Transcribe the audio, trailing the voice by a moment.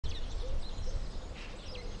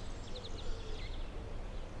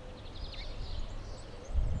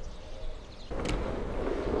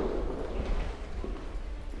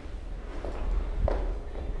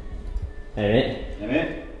Hey mate. Hey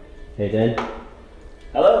mate. How you doing?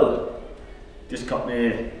 Hello. Just got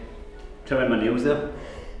me trimming my nails there.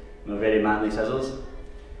 My very manly scissors.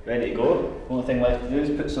 Ready to go. Only thing left to do is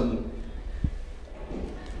put some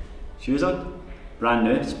shoes on. Brand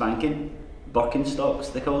new, spanking.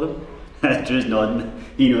 Birkenstocks they call them. Drew's nodding,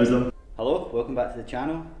 he knows them. Hello, welcome back to the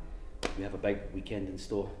channel. We have a big weekend in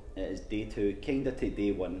store. It is day 2, kinda to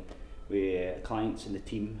day 1. Where clients and the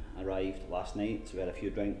team arrived last night, so we had a few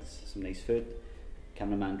drinks, some nice food.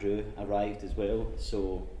 Cameraman Drew arrived as well.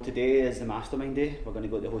 So today is the mastermind day. We're going to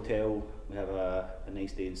go to the hotel. We have a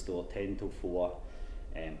nice day in store, 10 till 4.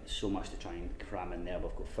 So much to try and cram in there.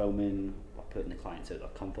 We've got filming, we're putting the clients out of their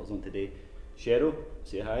comfort zone today. Cheryl,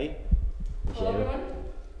 say hi. Hello everyone,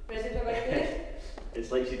 ready for my day?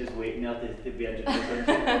 It's like she's just waiting there to be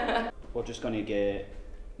introduced. We're just going to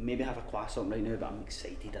maybe have a croissant right now, but I'm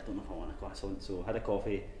excited. I don't know if I want a croissant, so had a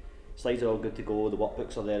coffee. Slides are all good to go. The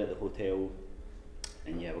workbooks are there at the hotel,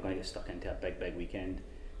 and yeah, we're going to get stuck into a big weekend.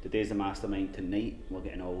 Today's the mastermind. Tonight we're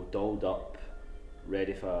getting all dolled up,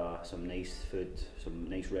 ready for some nice food, some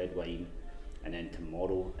nice red wine, and then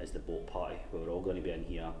tomorrow is the boat party where we're all going to be in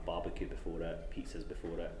here, barbecue before it, pizzas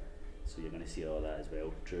before it. So you're going to see all that as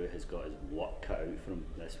well. Drew has got his work cut out for him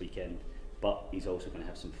this weekend, but he's also going to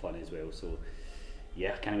have some fun as well. So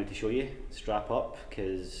yeah, can't wait to show you. Strap up,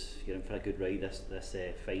 because you're in for a good ride. This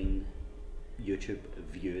fine YouTube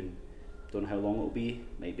viewing. Don't know how long it'll be.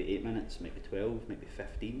 Might be 8 minutes, might be 12, might be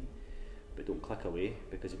 15. But don't click away,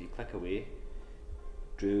 because if you click away,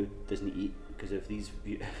 Drew doesn't eat. Because if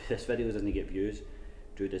this video doesn't get views,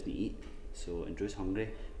 Drew doesn't eat. So, and Drew's hungry,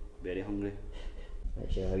 very hungry. Right,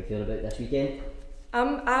 Cheryl, how you feeling about this weekend?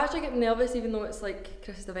 I actually get nervous even though it's like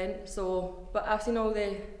Chris's event. So, but I've seen all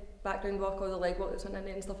the background work, all the legwork that's went in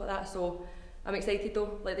there and stuff like that. So I'm excited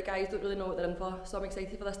though. Like the guys don't really know what they're in for. So I'm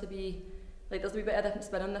excited for this to be like there's a wee bit of a different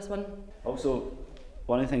spin on this one. Also,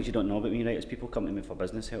 one of the things you don't know about me, right, is people come to me for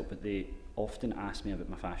business help, but they often ask me about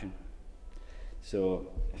my fashion. So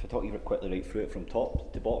if I talk you quickly right through it from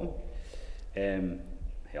top to bottom,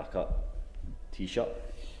 haircut, t-shirt.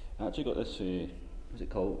 I actually got this, what's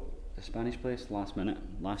it called? The Spanish place, last minute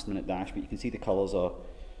dash, but you can see the colours are,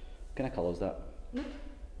 what kind of colour is that?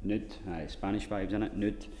 Nude, Spanish vibes in it,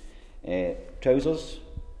 nude. Trousers,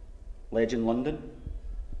 Legend London.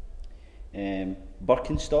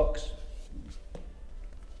 Birkenstocks.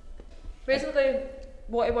 Basically,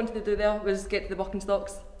 what I wanted to do there was get to the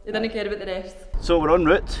Birkenstocks. I didn't care about the rest. So we're en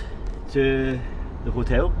route to the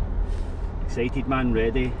hotel. Excited man,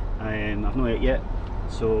 ready. I've not ate yet,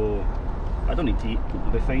 so I don't need to eat,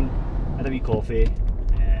 I'll be fine. Had a wee coffee.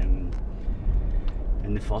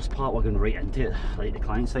 In the first part we're going right into it. Like the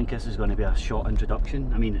clients think this is going to be a short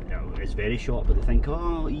introduction. I mean, it's very short, but they think, oh,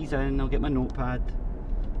 I'll ease in, I'll get my notepad.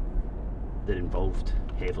 They're involved,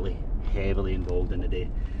 heavily involved in the day.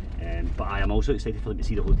 But I am also excited for them to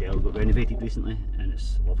see the hotel. It got renovated recently and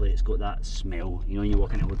it's lovely. It's got that smell, you know, when you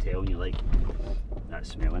walk into a hotel and you're like, that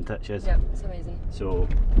smell, isn't it, Shiz? Yeah, it's amazing. So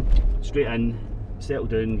straight in, settle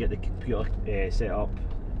down, get the computer set up,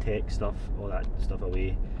 tech stuff, all that stuff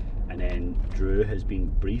away. And then Drew has been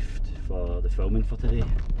briefed for the filming for today,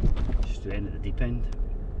 straight in at the deep end.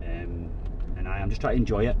 And I'm just trying to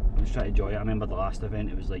enjoy it. I remember the last event,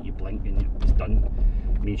 it was like you blink and it was done.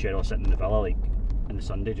 Me and Cheryl were sitting in the villa like on the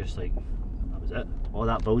Sunday, just like, that was it. All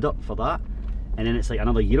that build up for that. And then it's like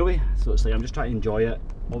another year away. So it's like, I'm just trying to enjoy it.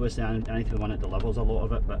 Obviously I need to be the one that delivers a lot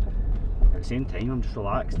of it, but at the same time I'm just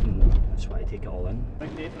relaxed and that's why I take it all in.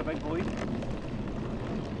 Big day for a big boy.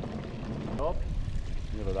 Top.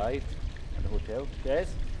 We've arrived at the hotel. Des?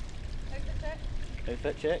 Outfit check.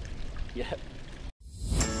 Outfit check? Yeah.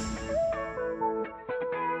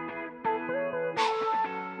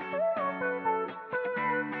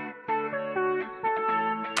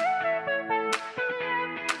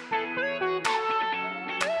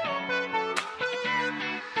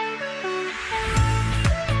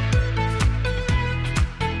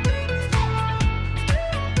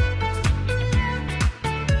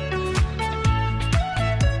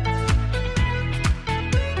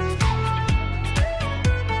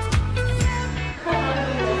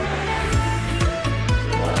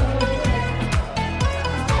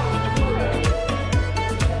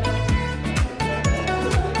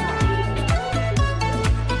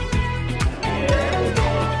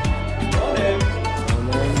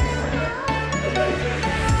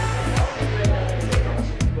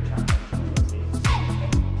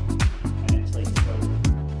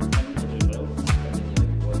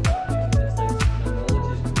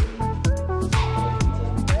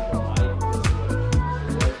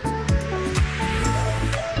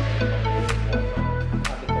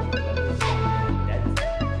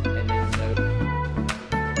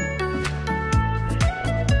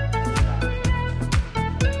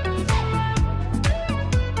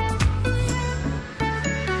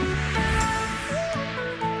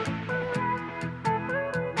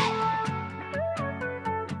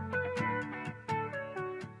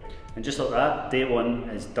 And just like that, day one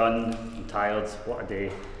is done. I'm tired. What a day!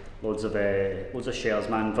 Loads of shares,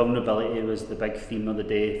 man. Vulnerability was the big theme of the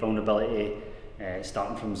day. Vulnerability,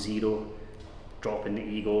 starting from zero, dropping the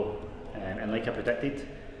ego, and like I predicted,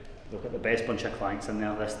 we've got the best bunch of clients in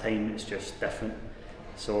there this time. It's just different.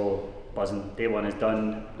 So buzzing. Day one is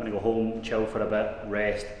done. I'm gonna go home, chill for a bit,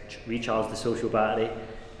 rest, recharge the social battery,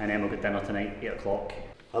 and then we'll get dinner tonight, 8 o'clock.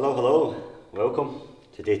 Hello, hello. Welcome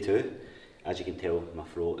to day two. As you can tell, my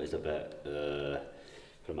throat is a bit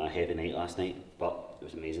from a heavy night last night, but it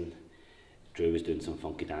was amazing. Drew was doing some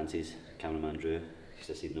funky dances. Cameraman Drew, you should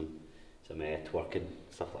have seen them. Some twerking,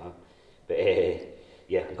 stuff like that. But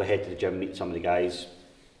yeah, I'm going to head to the gym, meet some of the guys.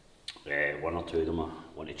 One or two of them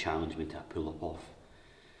want to challenge me to a pull-up off,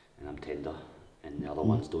 and I'm tender. And the other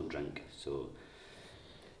ones don't drink, so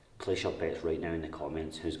place your bets right now in the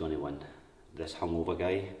comments. Who's going to win? This hungover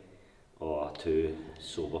guy or two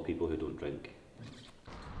sober people who don't drink?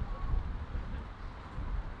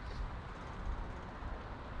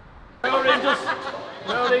 Well Rangers!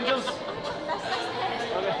 Well Rangers!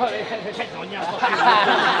 I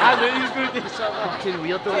knew he was going to do something fucking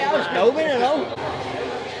weird. I was filming and all.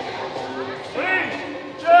 3,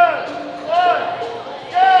 2, 1,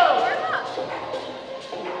 go!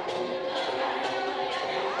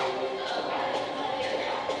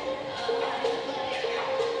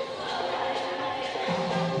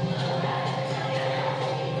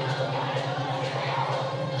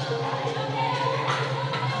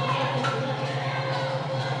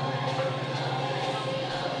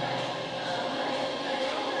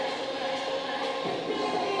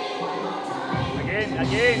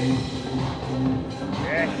 Again.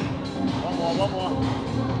 Yes. One more.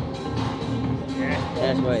 Yes.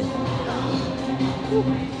 Yes, boy.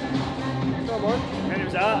 Come on. How many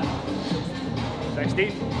was that?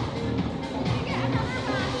 16.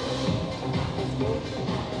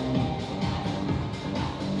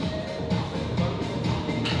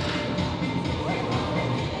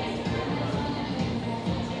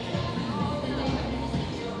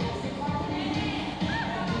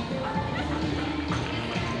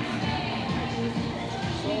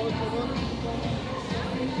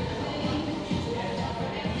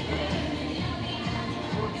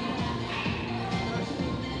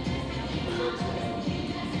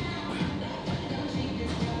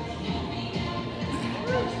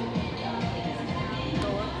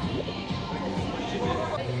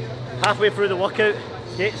 Halfway through the workout.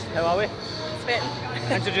 Kates, how are we? Sweating.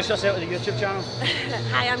 Introduce yourself to the YouTube channel.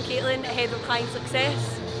 Hi, I'm Caitlin, head of client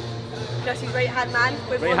success. Chrissy's right hand man.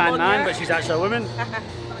 Right hand man, but she's actually a woman.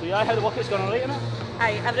 So yeah, how the workout's going alright, innit?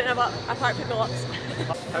 Aye, everything apart from pull-ups.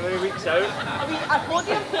 How many weeks out? A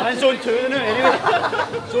podium. I'm in zone 2 now, anyway.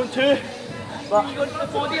 Zone 2. But You going to the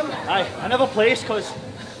podium? aye, I never placed because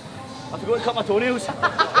I forgot to cut my toenails.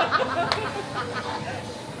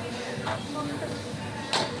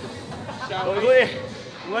 But I'm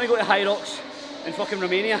going to go to High Rocks in fucking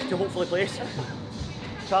Romania to hopefully place.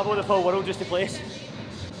 Travel the full world just to place. Yeah,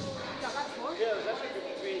 there's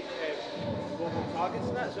actually global targets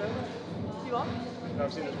in that as well. You what?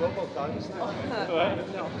 I've seen there's global targets in that.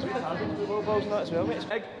 Alright. No, sweet targets, global balls in that as well, mate.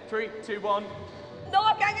 Big, 3, 2, 1. No,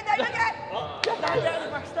 I can't get down again! Get down there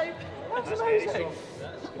the first time. That's amazing.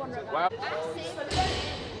 Wow.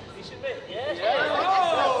 You should be. Yes.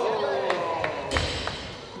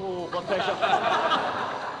 Oh, blood pressure.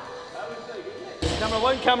 Camera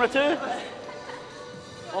 1, camera 2.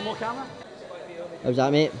 One more camera. How's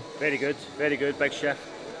that, mate? Very good, big shift.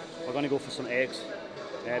 We're going to go for some eggs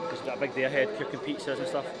because we've got a big day ahead, cooking pizzas and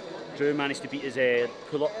stuff. Drew managed to beat his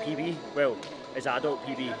pull-up PB, well, his adult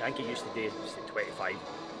PB. I think he used to do 25,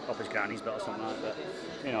 up his granny's bit or something like that.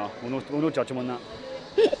 But, you know, we'll not judge him on that.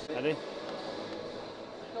 Ready?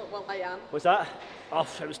 Well, I am. What's that? Oh,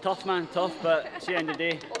 it was tough, man, tough, but at the end of the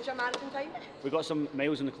day, What was your marathon time? we got some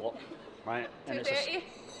miles on the clock, right? 2:30?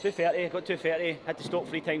 2:30, got 2:30, had to stop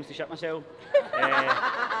 3 times to shit myself.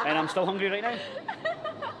 And I'm still hungry right now.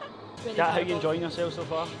 Really Kat, how are you enjoyable. enjoying yourself so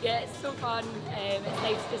far? Yeah, it's so fun. It's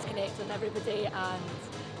nice to just connect with everybody, and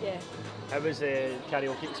yeah. How was the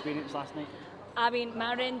karaoke experience last night? I mean,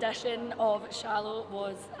 my rendition of Shallow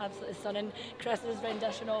was absolutely stunning. Chris's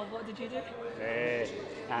rendition of what did you do?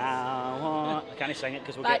 I can't sing it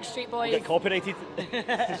because Backstreet we'll get Boys. copyrighted.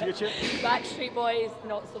 It's YouTube. Backstreet Boys,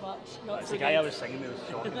 not so much. Not That's so the guy I good. was singing with. Was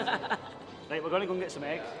shocking. Right, we're going to go and get some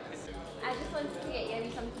eggs. I just wanted to get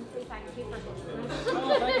you something to say thank you for.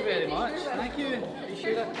 Oh, thank you very much. Thank you.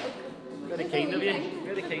 Appreciate it. Very kind of you.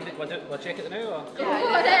 Very kind. We'll check it now. Or?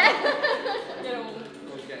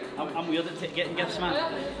 I'm weird at getting gifts, man.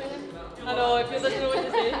 I know, if you're listening to what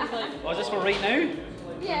to say, it's like... Oh, is this for right now?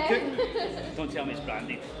 Yeah. Don't tell me it's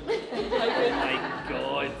branded. Oh my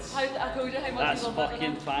god. I told you how much That's you love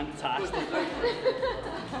fucking fantastic.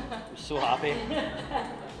 I'm so happy.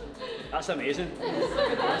 That's amazing.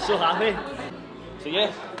 I'm so happy. So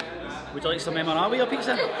yeah, would you like some M&R with your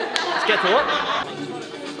pizza? Let's get to work.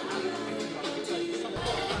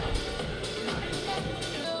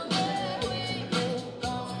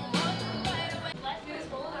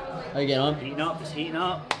 How you getting on? Heating up, it's heating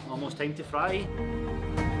up. Almost time to fry.